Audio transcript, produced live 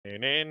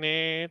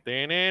Mr.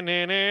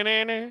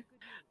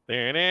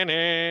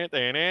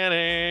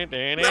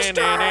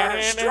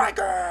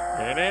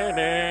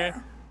 Striker!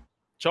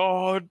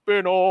 John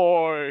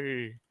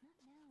Benoy!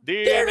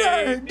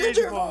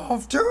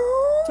 Digivolve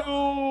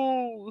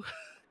 2!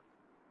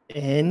 2!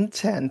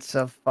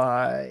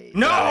 Intensify.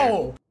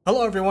 No!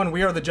 Hello everyone,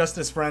 we are the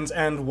Justice Friends,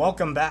 and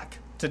welcome back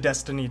to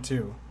Destiny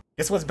 2.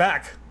 Guess what's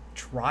back?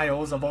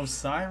 Trials of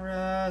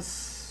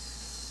Osiris.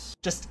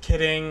 Just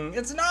kidding.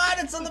 It's not!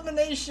 It's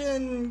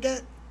elimination!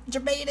 Get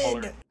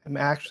debated! I'm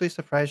actually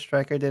surprised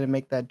Striker didn't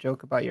make that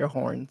joke about your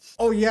horns.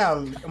 Oh yeah,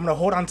 I'm gonna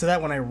hold on to that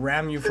when I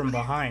ram you from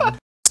behind.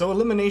 So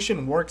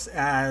elimination works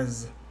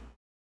as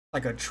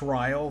like a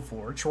trial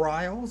for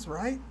trials,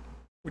 right?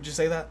 Would you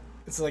say that?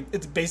 It's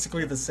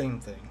basically the same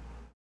thing.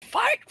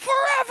 Fight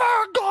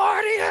forever,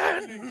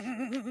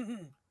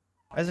 Guardian!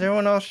 Why is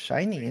everyone all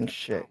shiny and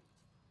shit?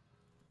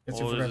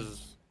 It's Oh, your this friend.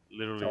 is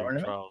literally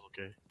Tournament? trials,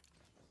 okay.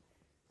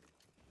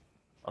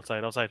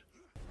 Outside.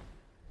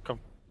 Come.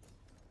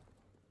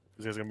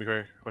 This guy's gonna be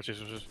here. Watch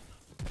this.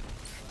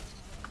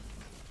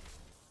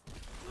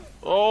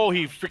 Oh,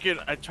 he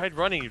freaking... I tried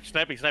running.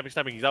 Sniping. He's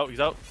out. He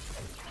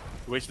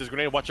wasted his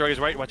grenade. Watch your guys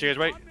right. Got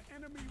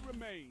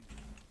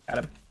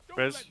him.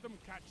 Rez.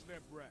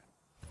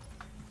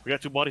 We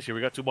got two bodies here.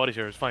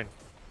 It's fine.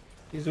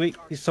 He's weak.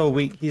 He's so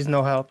weak. He's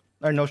no health.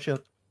 Or no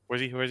shield. Where's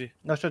he?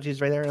 No shield.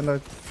 He's right there on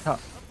the top.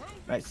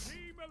 Nice.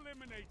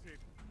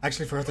 I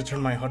actually forgot to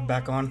turn my HUD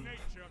back on.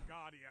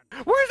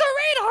 Where's the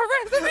radar? I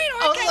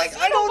was like,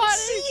 I don't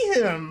see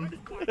him!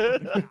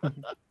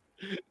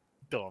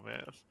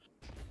 Dumbass.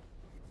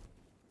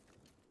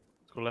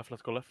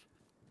 Let's go left.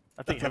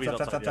 I think heavy's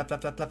Left. I'm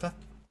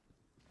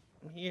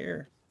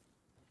here.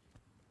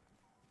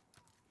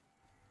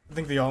 I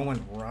think they all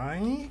went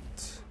right.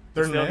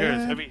 They're Stay out here.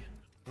 It's mid. heavy.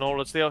 No,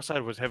 let's stay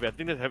outside. Was heavy. I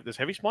think there's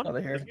heavy spawn. Oh,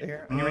 they're here. They're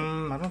here. On your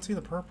right. I don't see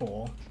the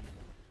purple.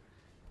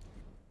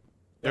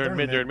 They're in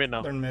mid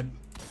now. They're in mid.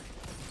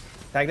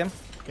 Tag them.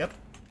 Yep.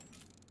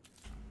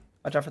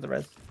 Watch out for the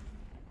res.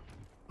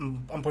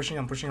 I'm pushing.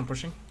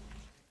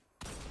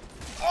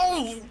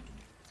 Oh!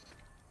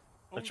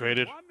 I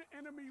traded.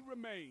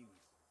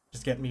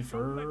 Just get me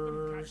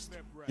first.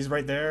 He's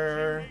right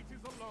there.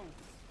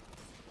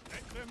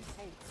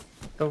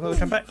 Go,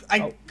 jump back.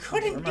 I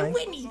couldn't do never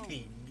mind.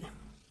 anything.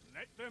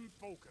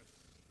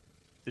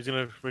 He's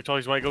gonna retard.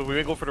 He's might go. We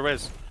may go for the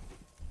res.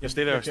 Just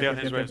stay there. Stay on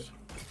his res.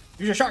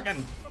 Use your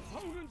shotgun.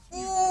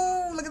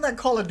 Oh, look at that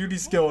Call of Duty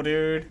skill,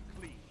 dude.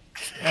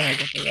 I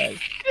get the res.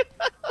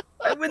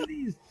 I win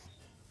these.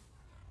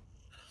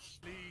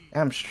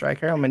 Damn,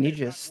 Striker. I'm gonna need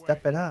you to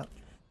step it up.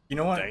 You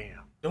know what? Damn.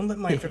 Don't let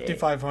my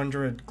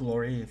 5500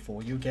 glory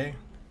fool you, okay?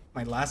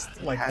 My last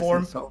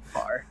Hasn't so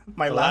far.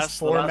 my last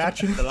four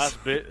matches. The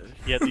last bit,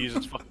 he had to use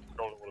his fucking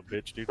controller. What a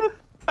bitch, dude.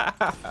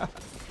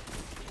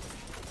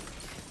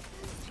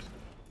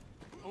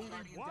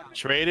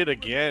 Traded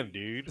again,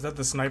 dude. Is that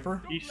the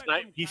sniper? He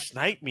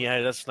sniped me.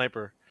 Yeah, that's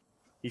sniper.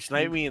 He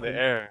sniped me in the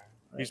air.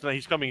 He's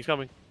coming.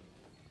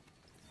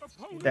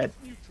 Dead.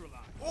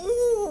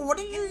 Oh, what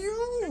did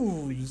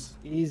you use?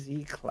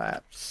 Easy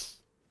claps.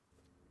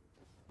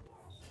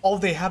 Oh,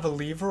 they have a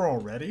lever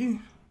already?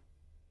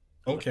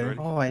 Okay.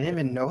 Oh, I didn't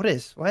even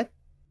notice. What?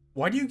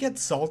 Why do you get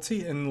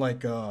salty in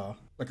like a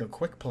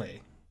quick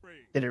play?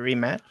 Did it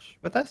rematch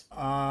with us?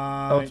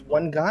 Oh, it's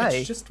one guy.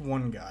 It's just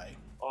one guy.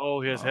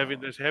 Oh, he has heavy.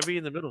 There's heavy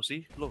in the middle.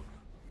 See, look.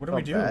 What do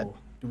we do? bad.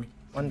 Do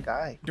One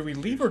guy. we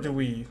leave or do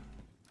we?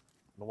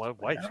 No,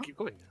 why? Just keep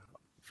going.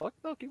 Fuck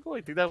no, keep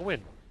going. Think that'll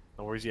win.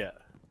 No, where's he at?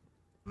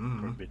 Poor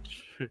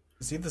bitch.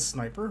 Is he the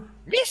sniper?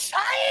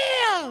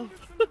 Missile!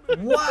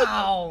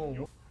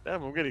 Wow!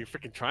 Damn, I'm getting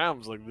freaking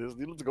triumphs like this,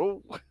 dude. Let's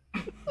go.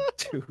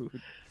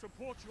 Dude.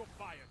 Support your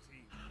fire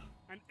team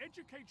and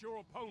educate your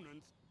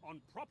opponents on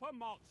proper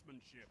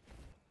marksmanship.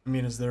 I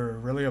mean, is there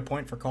really a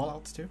point for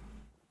callouts too?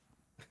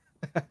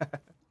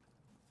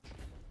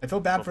 I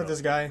feel bad for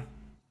this guy.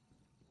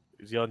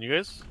 Is he on you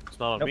guys? It's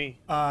not on Nope. me.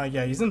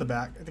 Yeah, he's in the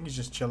back. I think he's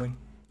just chilling.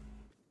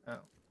 Oh.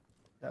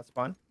 That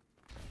spawn?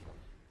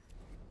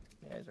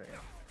 Yeah, he's right here.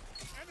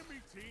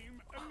 Enemy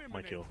team eliminated.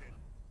 My kill.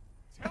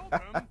 Tell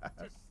them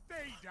to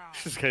stay down.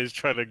 This guy's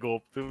trying to go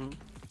up to.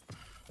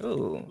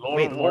 Ooh. Lord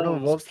Wait, of Lord of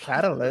Wolves. Wolves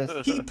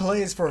Catalyst. He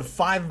plays for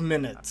 5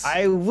 minutes.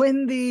 I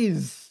win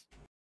these!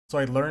 So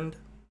I learned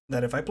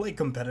that if I play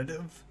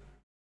competitive,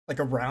 like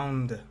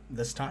around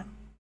this time,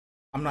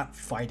 I'm not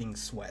fighting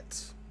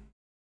sweats.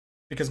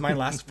 Because my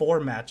last 4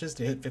 matches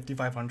to hit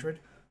 5500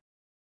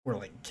 were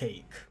like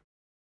cake.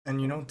 And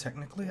you know,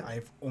 technically,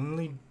 I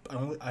only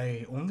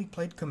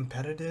played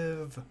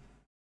competitive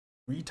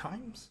 3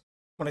 times.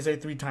 When I say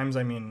 3 times,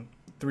 I mean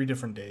 3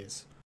 different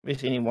days. We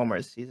still need one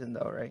more season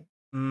though, right?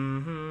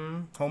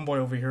 Homeboy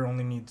over here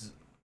only needs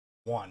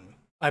 1.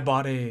 I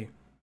bought a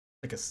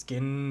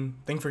skin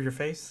thing for your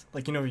face.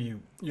 Like, you know,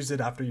 you use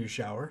it after you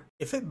shower.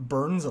 If it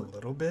burns a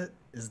little bit,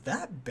 is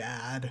that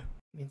bad?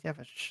 It means you have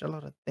a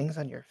shitload of things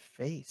on your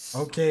face.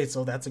 Okay,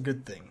 so that's a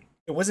good thing.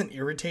 It wasn't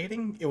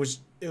irritating. It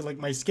was like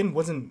my skin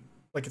wasn't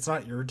like, it's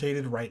not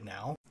irritated right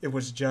now. It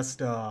was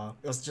just I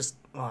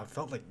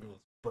felt like it was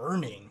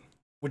burning.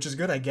 Which is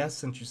good, I guess,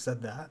 since you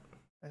said that.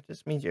 That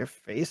just means your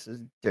face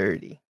is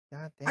dirty.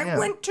 God damn. I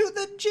went to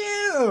the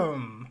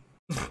gym!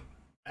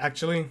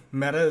 Actually,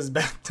 meta is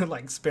back to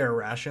like spare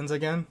rations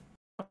again.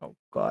 Oh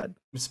god.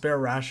 Spare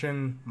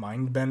ration,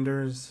 mind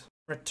benders.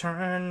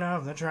 Return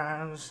of the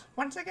trials.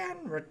 Once again,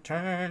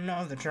 return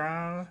of the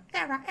trials.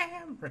 Here I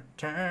am,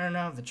 return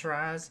of the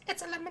trials.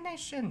 It's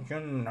elimination. You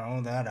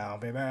know that I'll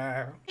be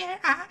back. Here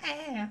I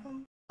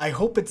am. I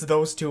hope it's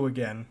those two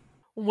again.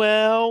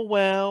 Well.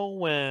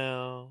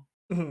 Well.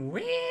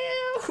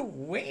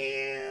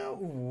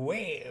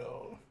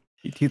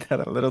 You do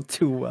that a little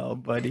too well,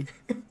 buddy.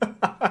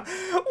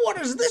 What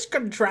is this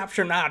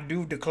contraption I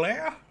do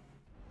declare?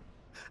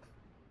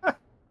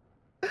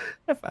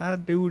 If I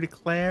do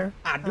declare.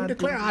 I do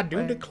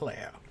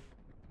declare.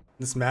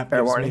 This map Fair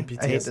gives warning, me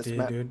I hate this PTSD,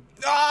 map. dude.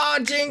 Ah,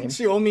 Jinx,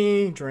 you owe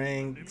me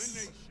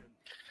drinks.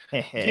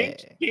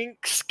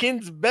 Stink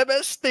skins, bebe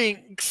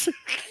stinks.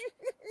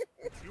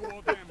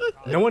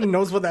 No one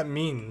knows what that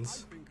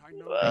means.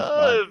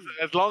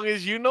 As long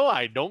as you know,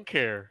 I don't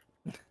care.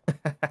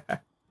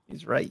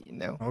 He's right, you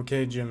know.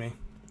 Okay, Jimmy.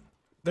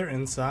 They're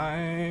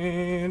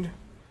inside.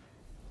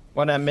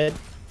 One at mid.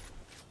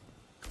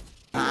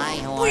 Hi,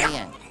 how are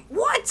you?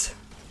 What?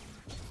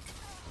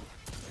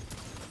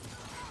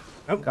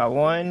 Got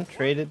one,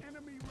 traded.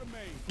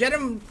 Get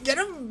him! Get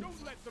him!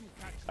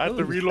 I had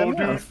to Ooh, reload, set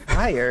me on dude.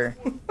 fire.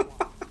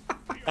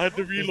 I had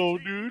to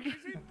reload, dude.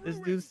 This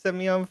dude set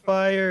me on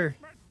fire.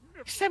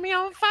 Set me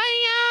on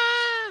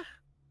fire.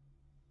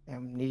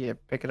 Damn, need you to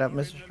pick it up,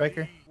 Mr.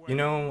 Striker. You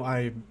know,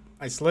 I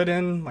slid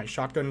in. My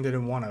shotgun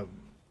didn't want to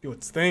do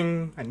its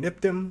thing. I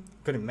nipped him.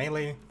 Couldn't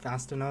melee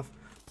fast enough.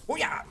 Oh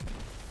yeah!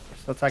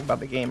 Still talk about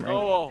the game, right?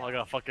 Oh, I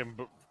got fucking.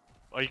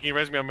 Oh, you can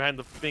res me. I'm behind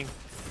the thing.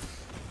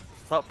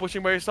 Stop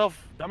pushing by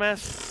yourself,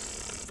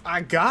 dumbass.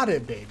 I got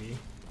it, baby.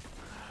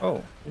 Oh,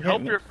 you hit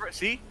Help me. your friend.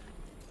 See?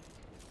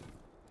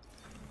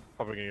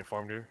 Probably gonna get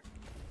farmed here.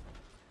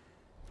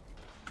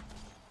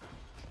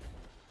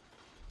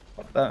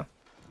 What the?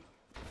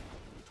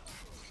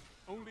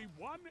 Only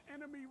one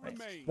enemy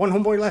remains. One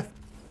homeboy left.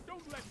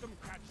 Don't let them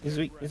catch He's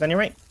their weak. He's on your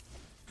right.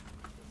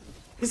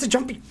 He's a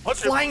jumpy Punch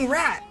him. flying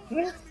rat.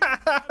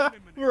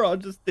 We're all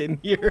just in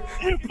here.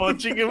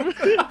 Punching him.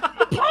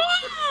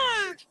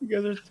 You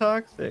guys are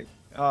toxic.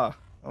 Ah,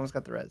 almost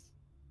got the res.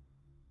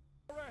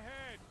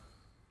 ahead.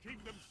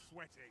 Keep them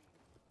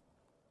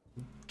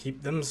sweating.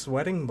 Keep them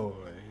sweating,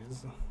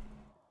 boys.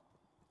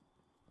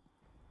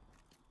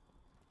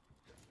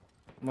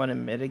 One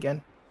in mid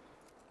again.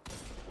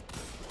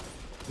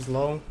 He's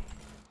low.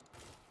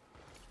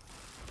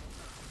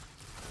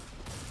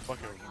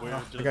 Fucking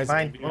weird. the guy's-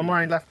 Fine. One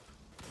more left.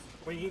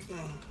 Wait.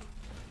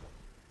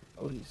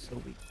 Oh, he's so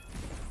weak.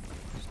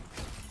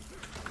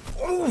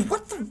 Oh,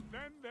 what the?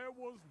 Then there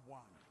was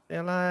one. Stay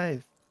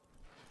alive.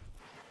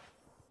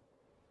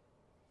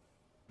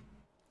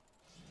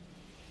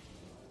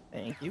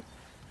 Thank you.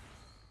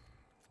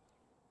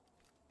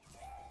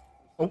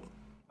 Oh,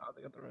 Oh,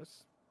 they got the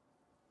res.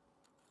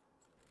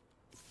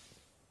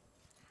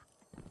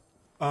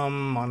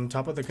 on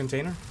top of the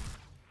container.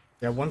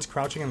 Yeah, one's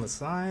crouching on the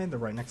side. They're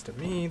right next to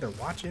me. They're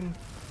watching.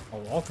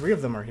 Oh, all three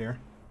of them are here.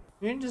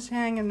 You're just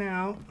hanging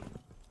out.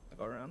 I'll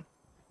go around.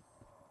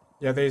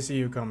 Yeah, they see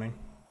you coming.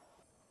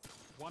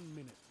 1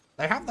 minute.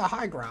 They have the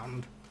high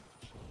ground.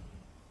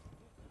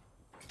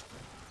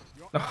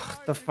 Ugh,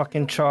 the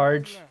fucking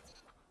charge.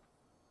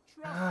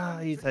 Ah,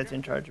 he's had to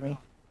charge me.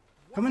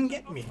 Come and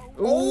get me.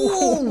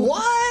 Oh,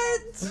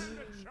 what?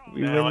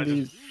 We Man, I win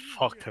just these.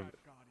 fucked him.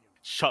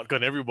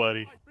 Shotgun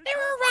everybody. They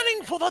were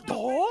running for the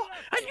door,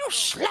 and you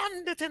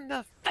slammed it in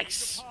the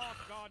face.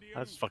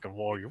 That's fucking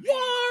warrior.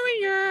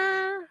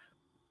 Warrior,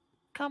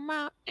 come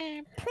out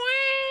and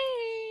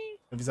pray.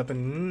 He's up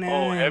in there.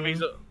 Oh,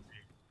 heavy's up.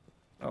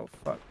 Oh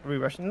fuck. Are we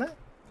rushing that?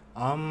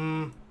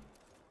 I'm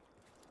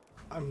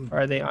Or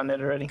are they on it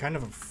already? kind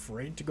of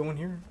afraid to go in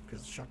here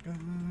because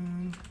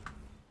shotgun.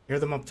 Hear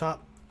them up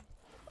top.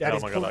 Oh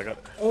Daddy's my god, pull- I got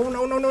it. Oh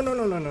no no no no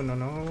no no no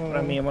no One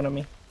on me, no! one on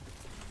me.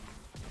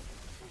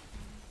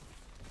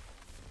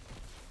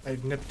 I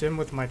nipped him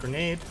with my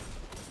grenade.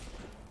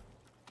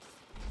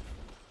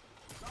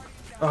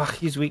 Oh,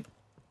 he's weak.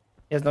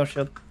 He has no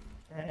shield.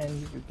 And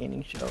he's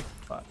regaining shield.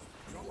 Fuck.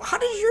 How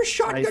does your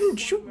shotgun Nice.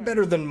 shoot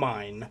better than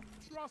mine?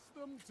 Trust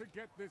them to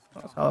get this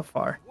That was done. hella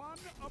far. One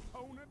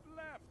opponent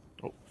left.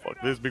 Oh,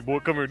 fuck this big boy.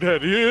 Come here,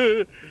 daddy.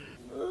 Yeah.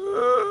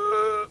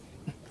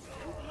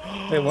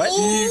 Wait, what?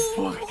 He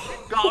fucking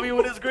got me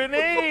with his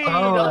grenade. Oh,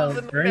 I was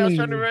trying to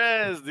grenade.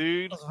 res,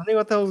 dude. I was wondering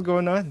what the hell was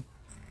going on.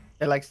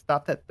 It like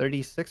stopped at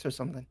 36 or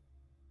something.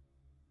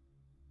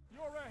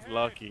 You're ahead.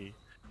 Lucky.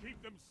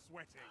 Keep them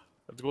sweating.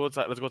 Let's go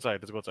outside. Let's go outside.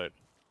 Let's go outside.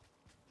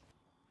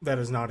 That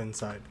is not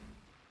inside.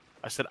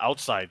 I said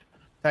outside.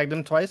 Tagged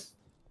him twice.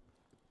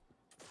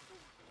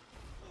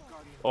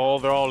 Oh,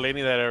 they're all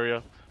laning that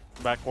area.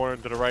 Back corner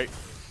to the right.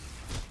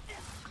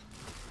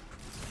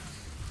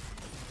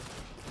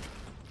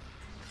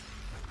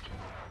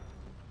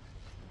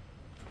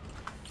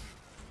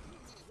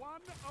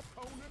 One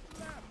opponent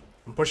left.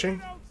 I'm pushing.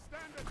 Don't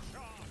stand a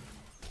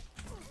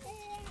chance.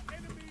 All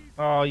enemies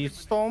Oh, you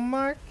stole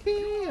my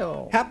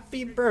kill.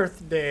 Happy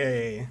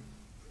birthday!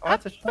 Oh,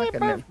 that's a shotgun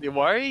then. Yeah,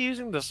 why are you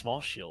using the small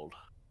shield?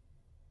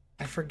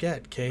 I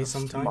forget, Kay,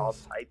 Small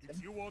sometimes.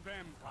 Titan. You or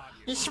them,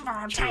 Guardian. You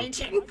small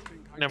Titan.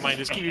 Never mind,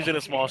 just keep using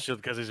a small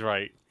shield because he's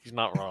right. He's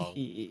not wrong.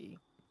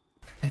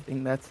 I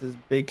think that's his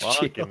big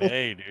Fucking shield.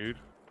 A, dude.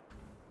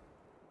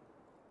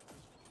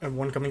 I have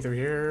one coming through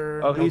here.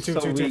 Oh, No, he's two,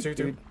 so two, two, weak, two,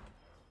 two. dude.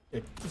 Yeah,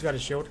 he's got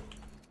his shield.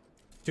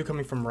 Two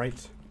coming from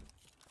right.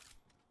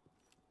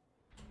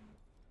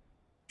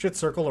 Should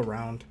circle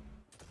around.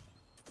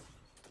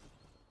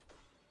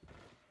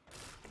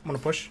 I'm gonna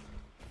push.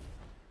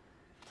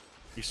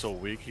 He's so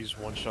weak. He's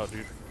one shot,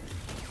 dude.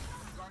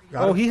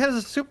 Got Oh, him. he has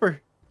a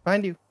super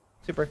behind you.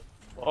 Super.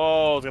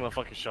 Oh, it's gonna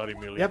fucking shot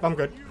immediately. Yep, I'm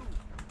good.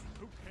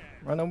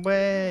 Run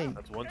away.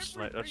 That's one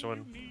snipe. That's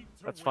one.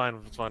 That's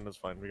fine. That's fine. That's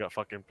fine. We got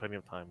fucking plenty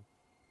of time.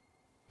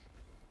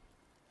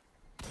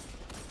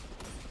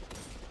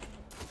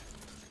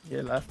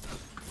 You're left.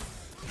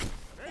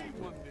 They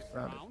won this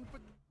Round it. round,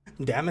 but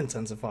Damn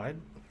intensified.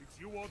 it's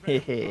you or them,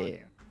 Hehe. Guardian.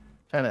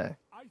 Trying to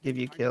give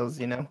you kills,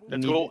 you know. You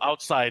Let's need go it.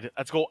 outside.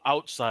 Let's go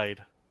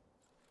outside.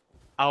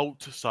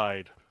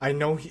 Outside. I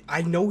know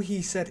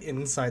he said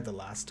inside the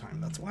last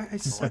time. That's why I No, I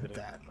said didn't.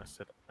 that. I I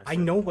said-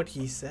 know what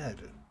he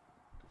said.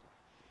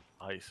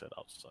 I said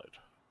outside.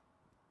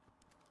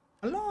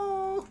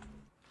 Hello?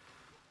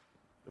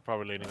 They're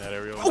probably laying in that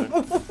area Oh, over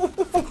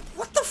there.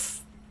 what the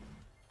f-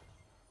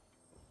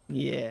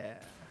 Yeah.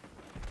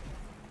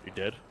 You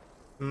dead?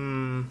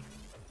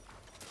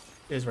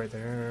 Is right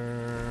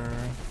there.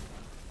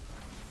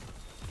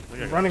 Look,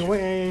 I got Running you.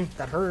 away.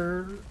 That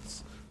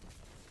hurts.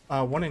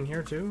 One in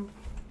here too.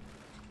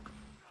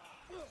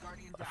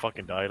 I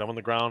fucking died. I'm on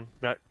the ground.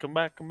 Come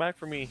back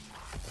for me.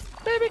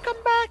 Baby, come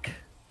back.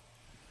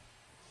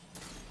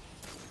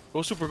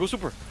 Go super, go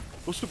super,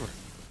 go super.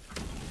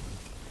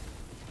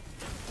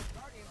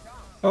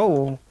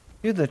 Oh,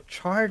 dude, the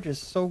charge is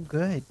so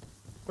good.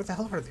 What the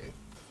hell are they?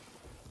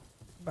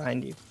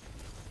 Behind you.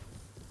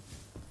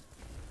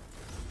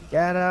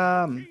 Get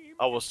him.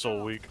 I was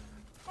so weak.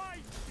 Fight,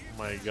 Oh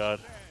my god.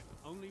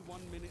 only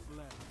 1 minute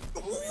left.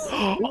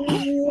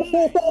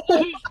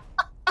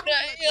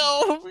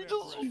 Damn, we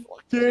just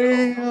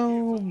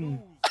Damn. Lose,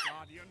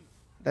 Guardian.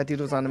 That dude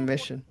was on a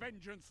mission.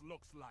 Vengeance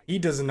looks like. He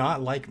does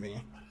not like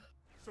me.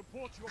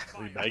 Support your Did he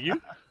fight bag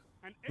you?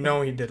 and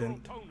No, he educate your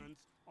didn't.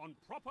 opponents on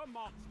proper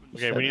marksmanship.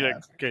 Okay, we need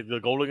Shut to okay the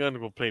golden gun.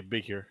 We'll play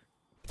big here.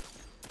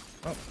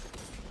 Oh.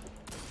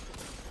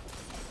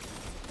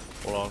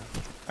 Hold on.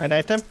 I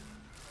knifed him.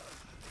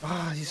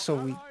 Oh, he's so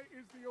weak. Ally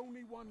is the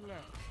only one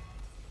left.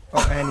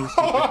 Oh, and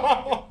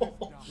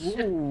he's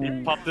super. Ooh.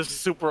 He popped this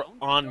super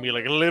on me,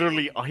 like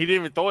literally. He didn't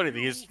even throw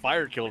anything. His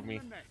fire killed me.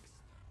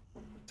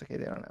 It's okay,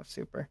 they don't have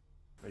super.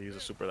 I used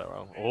a super that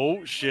round.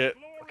 Oh shit.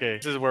 Okay,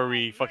 this is where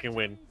we fucking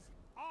win.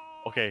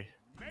 Okay,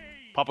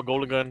 pop a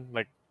golden gun.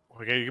 Like,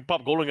 okay, you can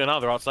pop golden gun now.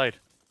 They're outside.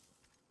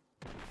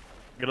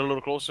 Get a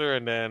little closer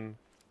and then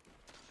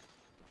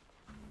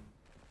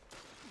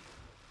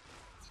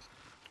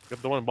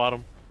get the one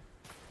bottom.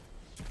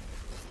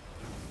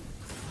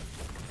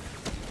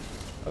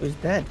 Oh, he's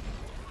dead.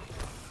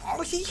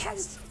 Oh, he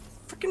has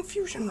freaking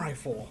fusion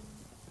rifle.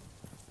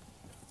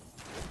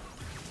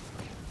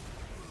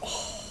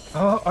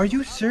 Oh, are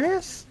you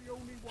serious?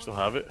 Still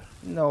have it.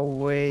 No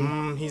way.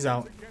 He's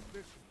out.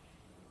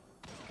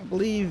 I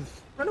believe.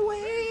 Run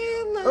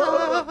away!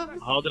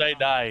 How did I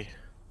die?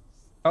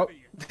 Oh,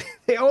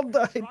 they all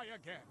died. Try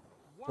again.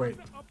 Wait.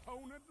 One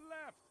opponent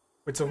left.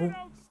 Wait, so who?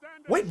 Don't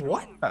stand a Wait,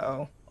 what?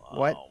 Uh-oh.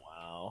 What? Oh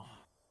wow.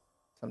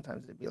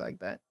 Sometimes it'd be like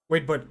that.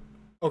 Wait, but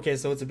okay,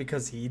 so is it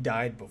because he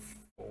died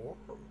before?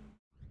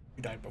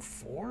 You died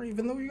before,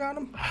 even though you got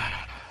him?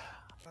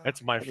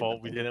 It's my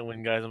fault. We didn't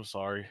win, guys. I'm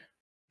sorry.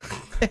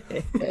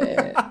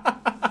 Yeah.